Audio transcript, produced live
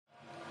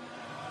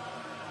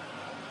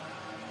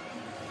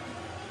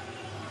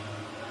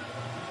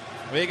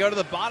We go to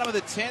the bottom of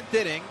the 10th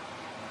inning.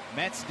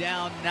 Mets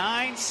down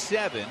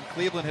 9-7.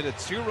 Cleveland hit a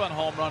 2-run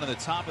home run in the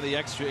top of the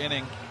extra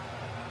inning.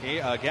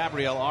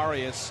 Gabriel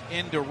Arias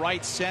into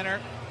right center.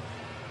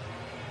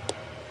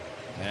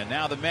 And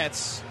now the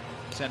Mets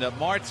send up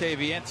Marte,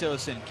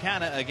 Vientos, and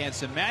Canna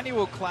against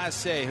Emmanuel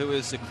Clase, who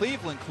is the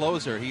Cleveland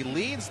closer. He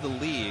leads the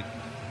league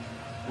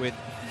with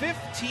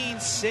 15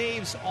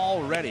 saves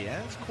already.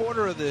 That's a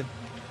quarter of the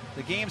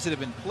games that have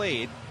been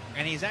played.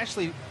 And he's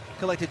actually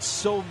collected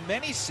so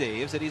many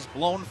saves that he's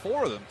blown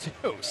 4 of them,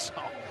 too. So,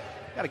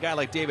 got a guy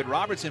like David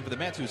Robertson for the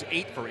Mets who's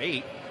 8 for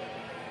 8.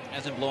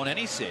 Hasn't blown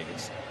any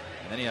saves.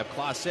 And then you have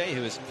Clase,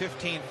 who is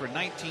 15 for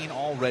 19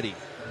 already.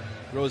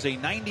 Throws a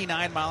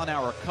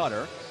 99-mile-an-hour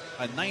cutter,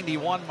 a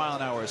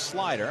 91-mile-an-hour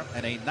slider,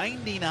 and a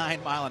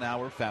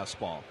 99-mile-an-hour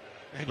fastball.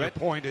 And your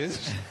point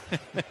is?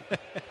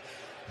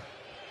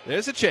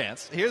 There's a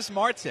chance. Here's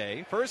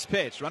Marte. First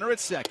pitch, runner at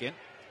second.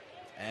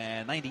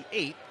 And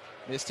 98,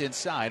 missed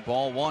inside,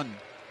 ball 1.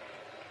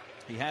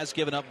 He has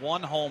given up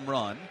 1 home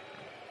run,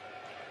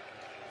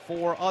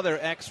 4 other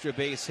extra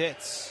base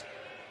hits.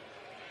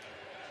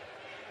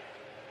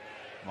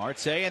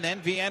 Marte and then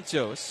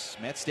Vientos.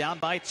 Mets down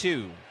by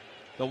 2.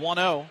 The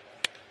 1-0.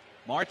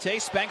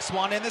 Marte spanks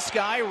one in the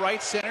sky,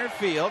 right center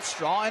field.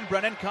 Straw and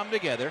Brennan come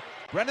together.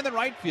 Brennan, the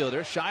right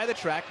fielder, shy of the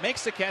track,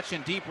 makes the catch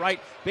in deep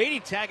right. Baty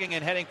tagging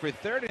and heading for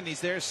third, and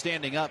he's there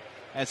standing up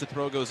as the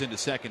throw goes into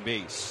second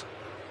base.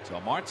 So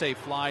Marte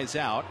flies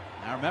out.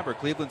 Now remember,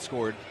 Cleveland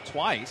scored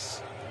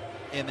twice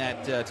in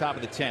that top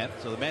of the 10th.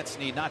 So the Mets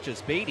need not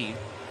just Baty,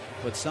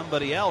 but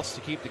somebody else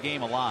to keep the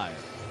game alive.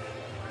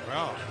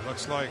 Well,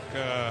 looks like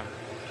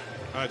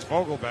it's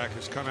Vogelback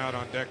who's come out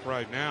on deck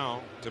right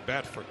now to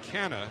bat for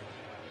Canna,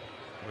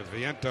 with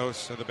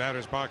Vientos in the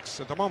batter's box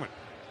at the moment.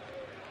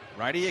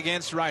 Righty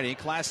against righty.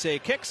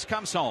 Clase kicks,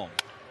 comes home.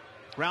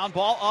 Ground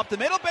ball up the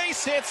middle,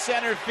 base hit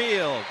center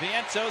field.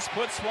 Vientos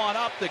puts one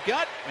up the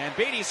gut, and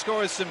Baty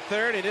scores some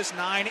third. It is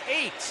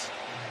 9-8.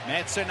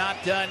 Mets are not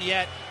done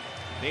yet.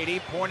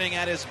 Baty pointing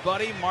at his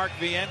buddy Mark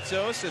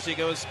Vientos as he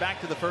goes back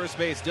to the first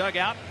base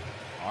dugout.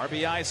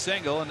 RBI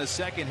single and the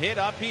second hit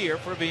up here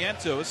for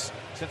Vientos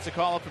since the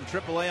call up from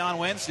AAA on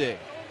Wednesday.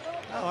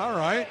 Oh, all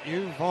right.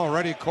 You've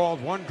already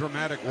called one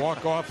dramatic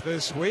walk-off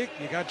this week.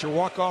 You got your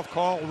walk-off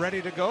call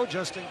ready to go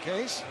just in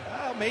case?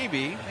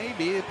 Maybe.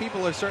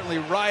 People are certainly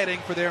rioting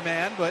for their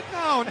man, but...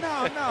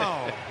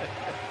 No.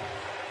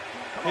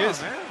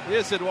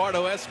 Here's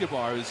Eduardo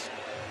Escobar, who's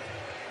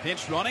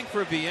pinch running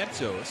for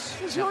Vientos.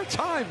 This is your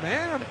time,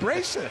 man.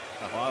 Embrace it.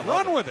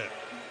 Run with it.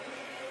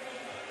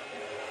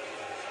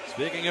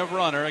 Speaking of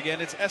runner,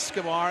 again, it's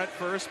Escobar at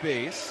first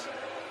base.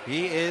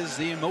 He is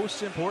the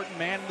most important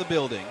man in the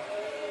building.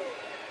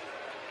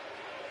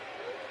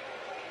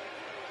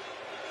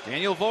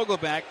 Daniel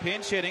Vogelback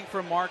pinch hitting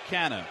for Mark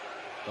Canna.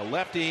 The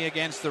lefty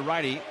against the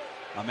righty,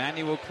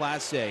 Emmanuel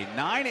Clase.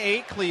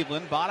 9-8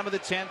 Cleveland, bottom of the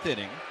 10th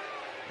inning.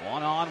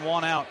 1 on,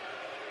 1 out.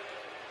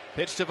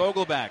 Pitch to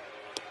Vogelback.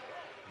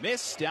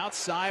 Missed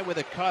outside with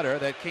a cutter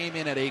that came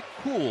in at a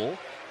cool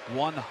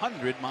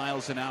 100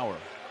 miles an hour.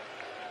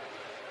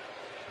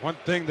 One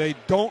thing they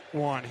don't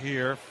want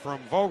here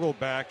from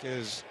Vogelback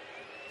is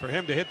for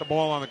him to hit the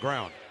ball on the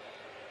ground.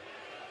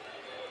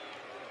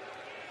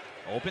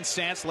 Open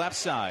stance left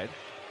side.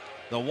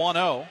 The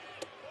 1-0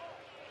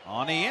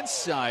 on the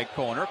inside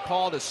corner,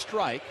 called a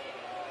strike.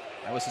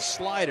 That was a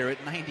slider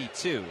at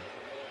 92.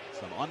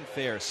 Some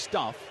unfair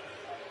stuff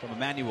from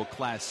Emmanuel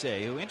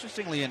Clase, who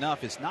interestingly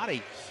enough is not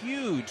a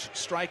huge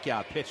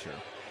strikeout pitcher.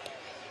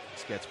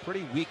 This gets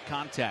pretty weak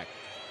contact.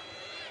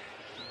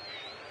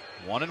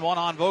 1-1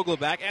 on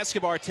Vogelback.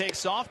 Escobar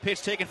takes off.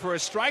 Pitch taken for a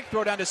strike.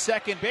 Throw down to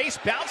second base.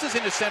 Bounces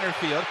into center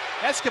field.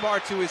 Escobar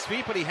to his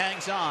feet, but he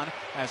hangs on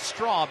as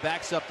Straw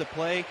backs up the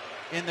play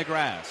in the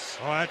grass.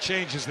 Well, that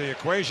changes the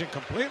equation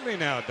completely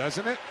now,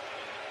 doesn't it?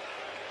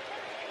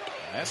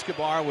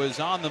 Escobar was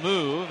on the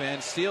move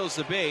and steals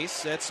the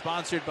base. That's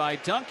sponsored by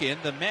Duncan.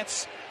 The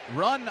Mets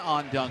run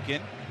on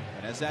Duncan.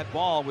 And as that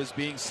ball was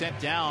being sent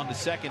down to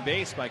second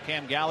base by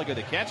Cam Gallagher,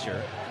 the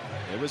catcher,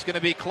 it was going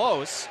to be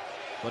close,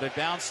 but it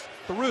bounced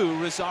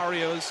through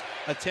Rosario's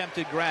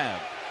attempted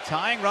grab.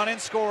 Tying run in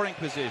scoring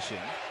position.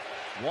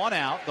 1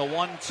 out, the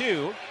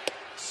 1-2.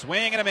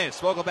 Swing and a miss.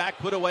 Vogelback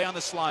put away on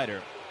the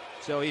slider.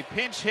 So he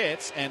pinch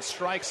hits and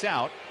strikes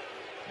out.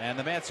 And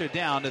the Mets are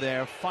down to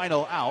their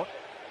final out.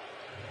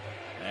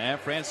 And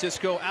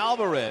Francisco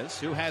Alvarez,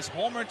 who has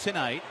homered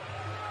tonight.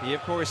 He,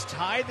 of course,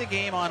 tied the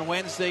game on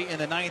Wednesday in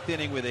the 9th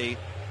inning with a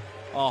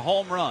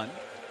home run.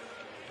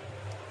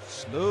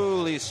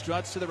 Slowly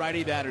struts to the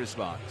righty batter's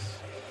box.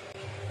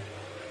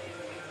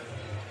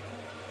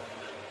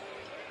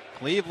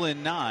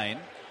 Cleveland 9,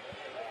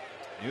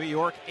 New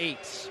York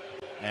 8.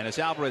 And as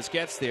Alvarez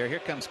gets there, here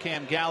comes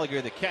Cam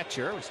Gallagher, the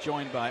catcher, was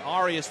joined by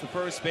Arias, the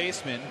first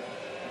baseman,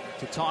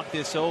 to talk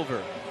this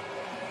over.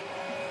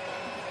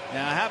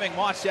 Now, having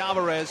watched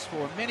Alvarez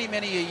for many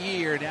a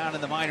year down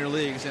in the minor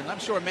leagues, and I'm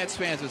sure Mets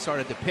fans have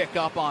started to pick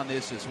up on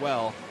this as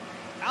well,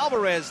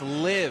 Alvarez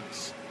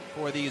lives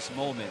for these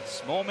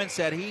moments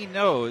that he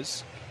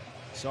knows.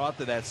 Saw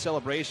after that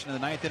celebration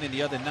in the 9th inning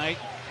the other night.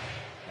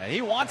 And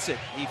he wants it.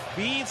 He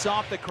feeds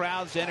off the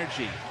crowd's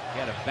energy. He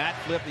had a bat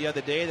flip the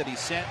other day that he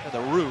sent to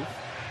the roof,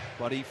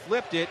 but he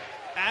flipped it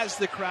as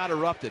the crowd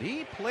erupted.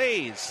 He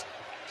plays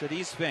to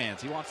these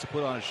fans. He wants to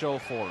put on a show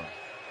for them.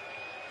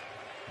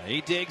 He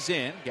digs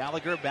in.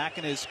 Gallagher back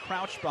in his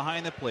crouch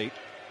behind the plate.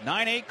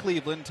 9-8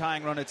 Cleveland,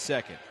 tying run at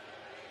second.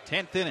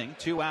 10th inning,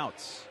 2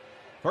 outs.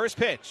 First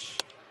pitch.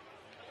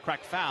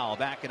 Cracked foul,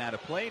 back and out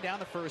of play, down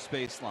the first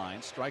base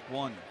line. Strike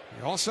one.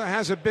 He also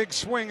has a big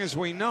swing, as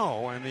we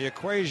know, and the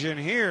equation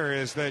here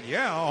is that,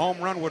 a home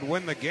run would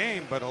win the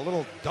game, but a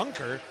little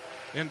dunker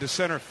into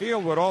center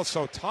field would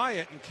also tie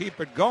it and keep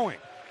it going.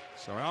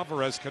 So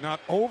Alvarez cannot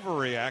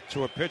overreact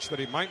to a pitch that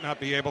he might not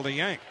be able to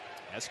yank.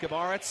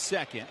 Escobar at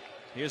second.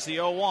 Here's the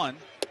 0-1.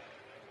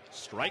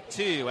 Strike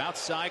two,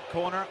 outside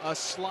corner, a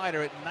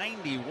slider at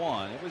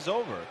 91. It was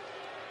over.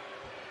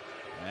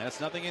 And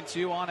it's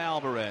 0-2 on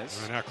Alvarez.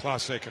 And now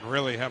Clase can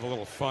really have a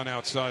little fun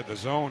outside the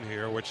zone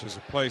here, which is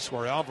a place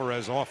where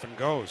Alvarez often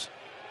goes.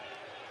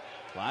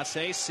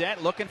 Clase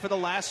set, looking for the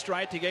last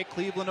strike to get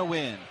Cleveland a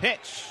win.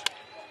 Pitch.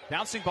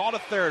 Bouncing ball to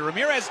third.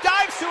 Ramirez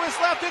dives to his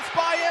left. It's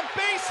by him.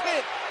 Base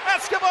hit.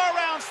 Escobar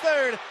rounds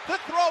third. The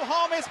throw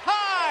home is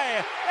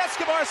high.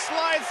 Escobar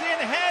slides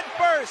in head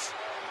first.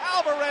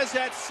 Alvarez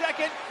at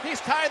second.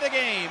 He's tied the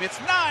game. It's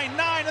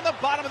 9-9 in the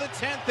bottom of the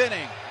 10th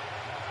inning.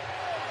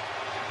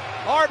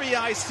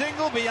 RBI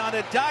single beyond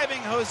a diving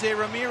Jose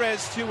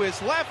Ramirez to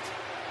his left.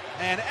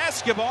 And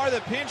Escobar,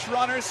 the pinch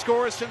runner,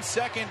 scores from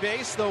second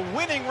base. The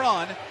winning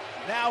run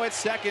now at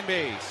second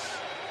base.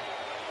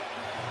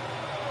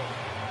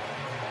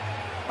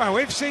 Well,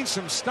 we've seen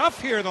some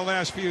stuff here the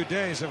last few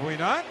days, have we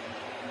not?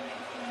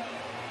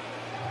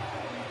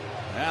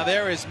 Now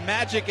there is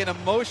magic and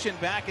emotion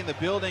back in the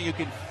building. You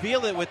can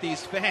feel it with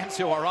these fans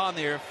who are on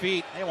their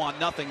feet. They want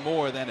nothing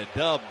more than a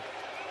dub.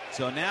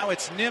 So now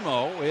it's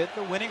Nimmo with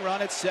the winning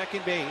run at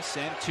second base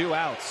and 2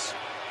 outs.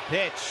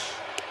 Pitch.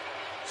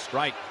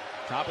 Strike.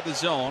 Top of the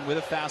zone with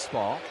a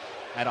fastball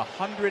at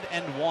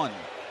 101.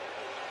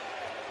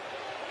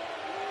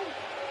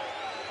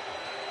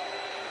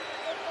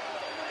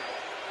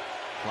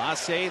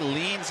 Clase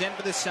leans in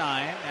for the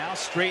sign. Now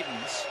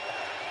straightens.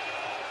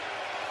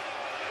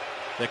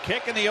 The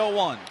kick and the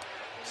 0-1.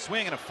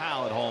 Swing and a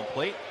foul at home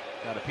plate.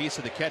 Got a piece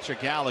of the catcher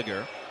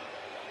Gallagher.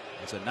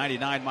 It's a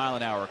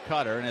 99-mile-an-hour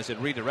cutter, and as it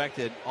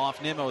redirected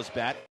off Nimmo's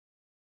bat,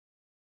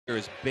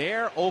 his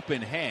bare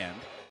open hand.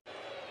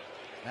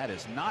 That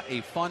is not a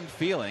fun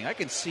feeling. I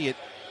can see it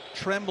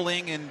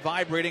trembling and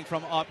vibrating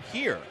from up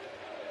here.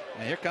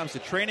 And here comes the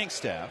training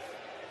staff.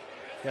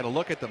 Got to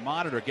look at the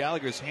monitor.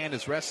 Gallagher's hand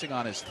is resting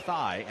on his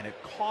thigh, and it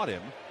caught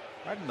him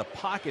right in the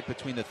pocket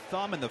between the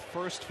thumb and the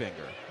first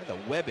finger, the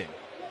webbing,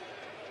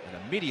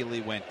 and immediately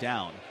went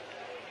down.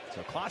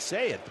 So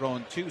Clase had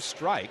thrown 2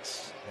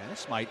 strikes, and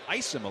this might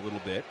ice him a little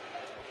bit.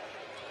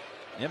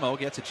 Nimmo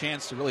gets a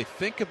chance to really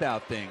think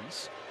about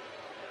things.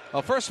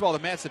 Well, first of all, the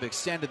Mets have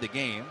extended the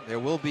game. There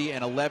will be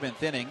an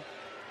 11th inning,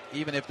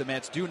 even if the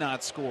Mets do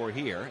not score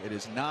here. It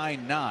is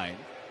 9-9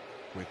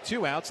 with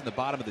 2 outs in the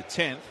bottom of the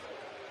 10th.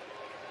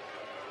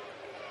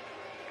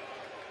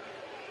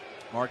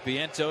 Mark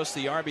Vientos,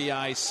 the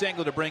RBI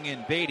single to bring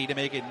in Baty to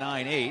make it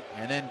 9-8,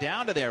 and then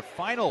down to their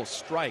final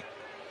strike.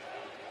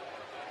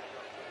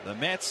 The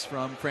Mets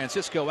from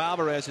Francisco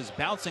Alvarez's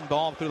bouncing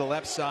ball through the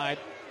left side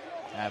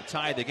have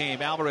tied the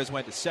game. Alvarez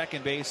went to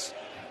second base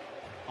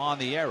on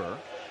the error,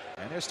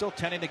 and they're still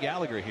tending to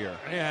Gallagher here.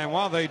 Yeah, and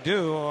while they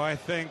do, I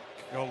think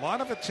a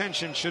lot of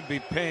attention should be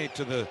paid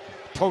to the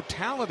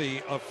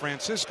totality of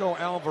Francisco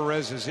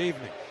Alvarez's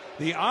evening.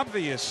 The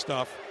obvious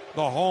stuff,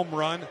 the home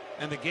run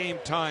and the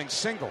game-tying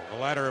single, the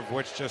latter of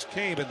which just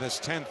came in this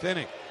 10th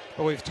inning.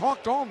 But we've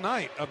talked all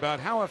night about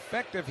how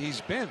effective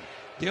he's been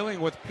dealing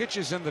with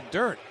pitches in the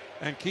dirt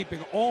and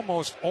keeping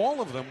almost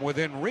all of them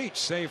within reach,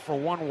 save for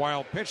one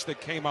wild pitch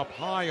that came up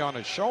high on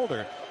his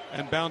shoulder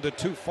and bounded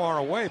too far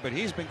away. But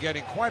he's been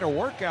getting quite a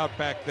workout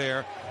back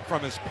there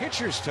from his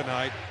pitchers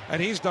tonight,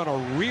 and he's done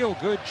a real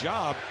good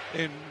job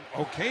in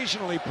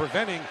occasionally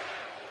preventing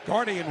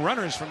guardian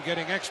runners from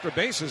getting extra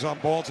bases on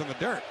balls in the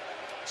dirt.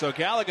 So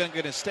Gallagher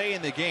going to stay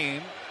in the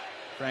game.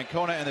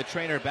 Francona and the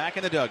trainer back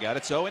in the dugout.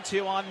 It's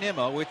 0-2 on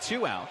Nimmo with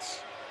 2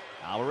 outs.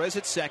 Alvarez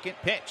at second.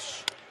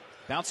 Pitch.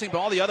 Bouncing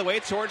ball the other way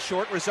towards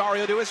short.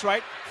 Rosario to his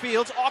right.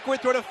 Fields.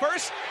 Awkward throw to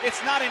first.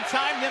 It's not in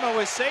time. Nimmo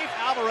is safe.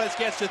 Alvarez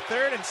gets to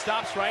third and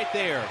stops right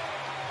there.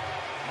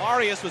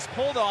 Arias was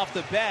pulled off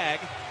the bag.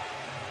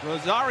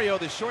 Rosario,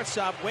 the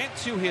shortstop, went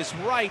to his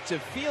right to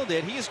field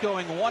it. He's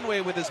going one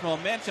way with his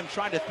momentum,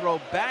 trying to throw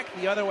back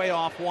the other way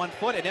off 1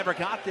 foot. It never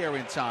got there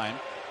in time.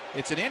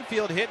 It's an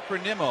infield hit for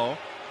Nimmo,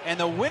 and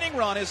the winning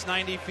run is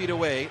 90 feet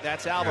away.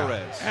 That's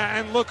Alvarez. Yeah.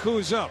 And look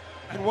who's up.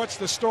 And what's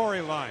the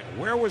storyline?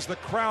 Where was the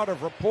crowd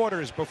of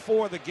reporters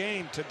before the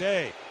game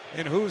today?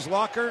 In whose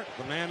locker?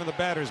 The man in the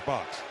batter's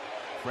box.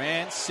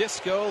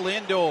 Francisco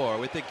Lindor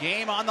with the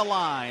game on the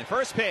line.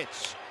 First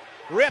pitch.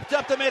 Ripped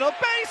up the middle.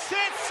 Base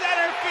hit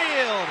center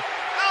field.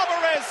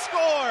 Alvarez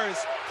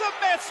scores. The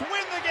Mets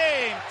win the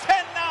game.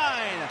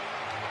 10-9.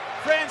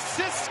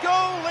 Francisco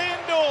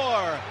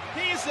Lindor.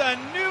 He's a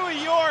New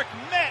York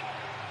Met.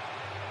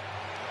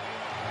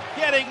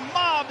 getting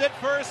mobbed at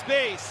first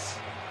base.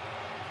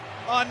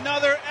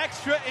 Another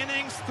extra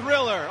innings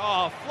thriller.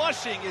 Oh,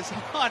 Flushing is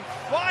on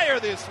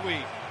fire this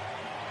week.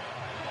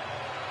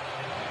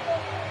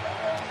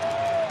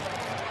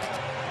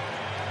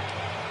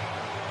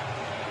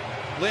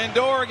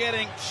 Lindor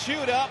getting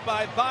chewed up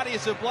by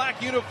bodies of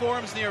black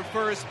uniforms near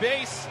first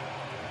base.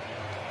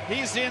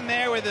 He's in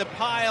there with a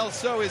pile.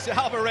 So is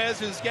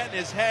Alvarez, who's getting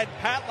his head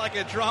pat like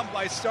a drum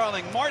by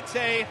Starling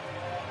Marte.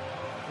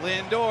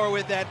 Lindor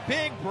with that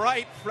big,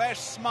 bright, fresh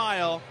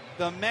smile.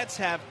 The Mets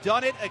have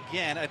done it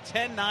again. A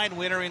 10-9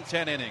 winner in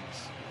 10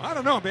 innings. I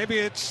don't know. Maybe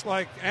it's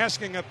like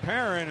asking a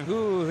parent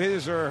who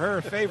his or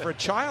her favorite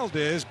child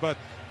is, but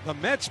the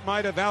Mets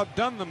might have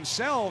outdone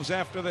themselves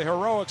after the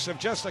heroics of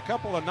just a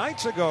couple of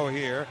nights ago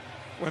here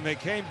when they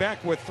came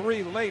back with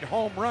 3 late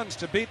home runs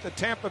to beat the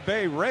Tampa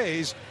Bay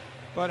Rays.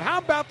 But how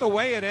about the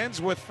way it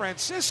ends with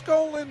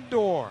Francisco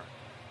Lindor,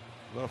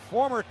 the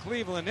former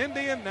Cleveland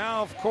Indian,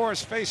 now, of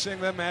course, facing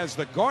them as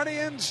the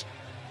Guardians,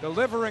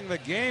 delivering the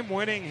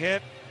game-winning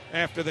hit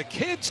after the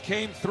kids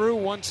came through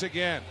once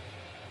again.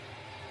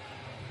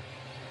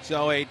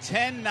 So a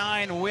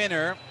 10-9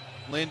 winner.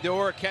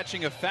 Lindor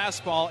catching a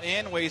fastball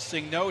in,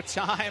 wasting no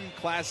time.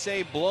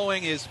 Clase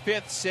blowing his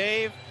 5th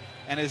save.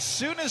 And as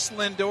soon as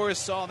Lindor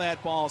saw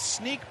that ball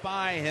sneak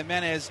by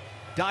Jimenez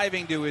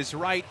diving to his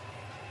right,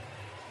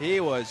 he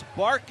was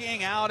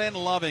barking out and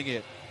loving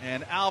it.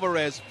 And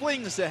Alvarez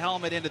flings the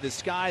helmet into the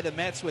sky. The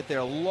Mets with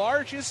their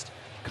largest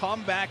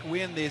comeback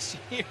win this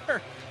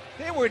year.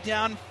 They were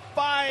down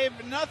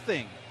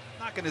 5-0.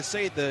 Not going to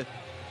say the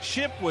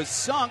ship was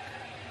sunk,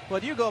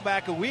 but you go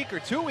back a week or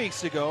 2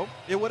 weeks ago,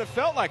 it would have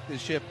felt like the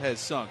ship has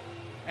sunk.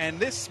 And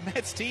this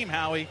Mets team,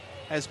 Howie,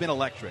 has been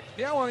electric.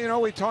 Yeah, well, you know,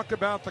 we talked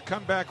about the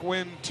comeback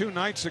win 2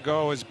 nights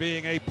ago as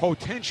being a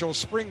potential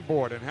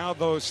springboard and how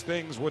those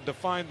things would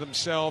define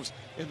themselves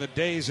in the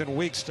days and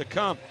weeks to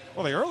come.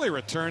 Well, the early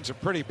returns are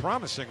pretty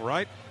promising,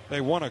 right?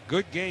 They won a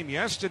good game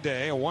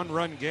yesterday, a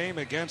 1-run game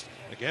against,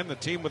 again, the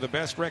team with the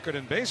best record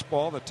in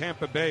baseball, the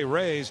Tampa Bay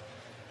Rays.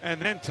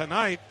 And then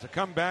tonight, to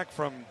come back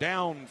from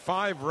down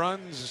 5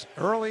 runs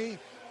early,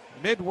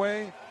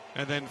 midway,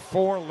 and then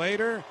 4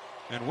 later,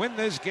 and win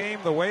this game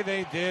the way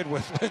they did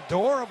with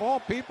Lindor, of all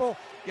people,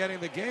 getting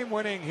the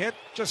game-winning hit,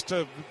 just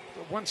to,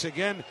 once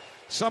again,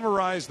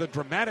 summarize the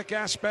dramatic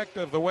aspect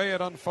of the way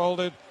it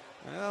unfolded.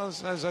 Well,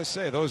 as I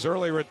say, those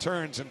early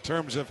returns in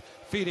terms of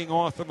feeding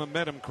off the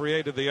momentum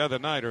created the other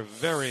night are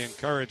very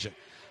encouraging.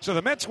 So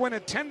the Mets win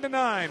at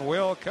 10-9.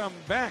 We'll come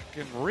back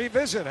and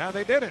revisit how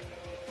they did it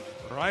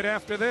right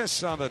after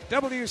this on the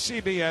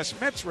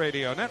WCBS Mets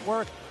Radio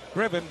Network,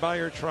 driven by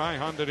your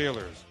Tri-Honda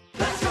dealers.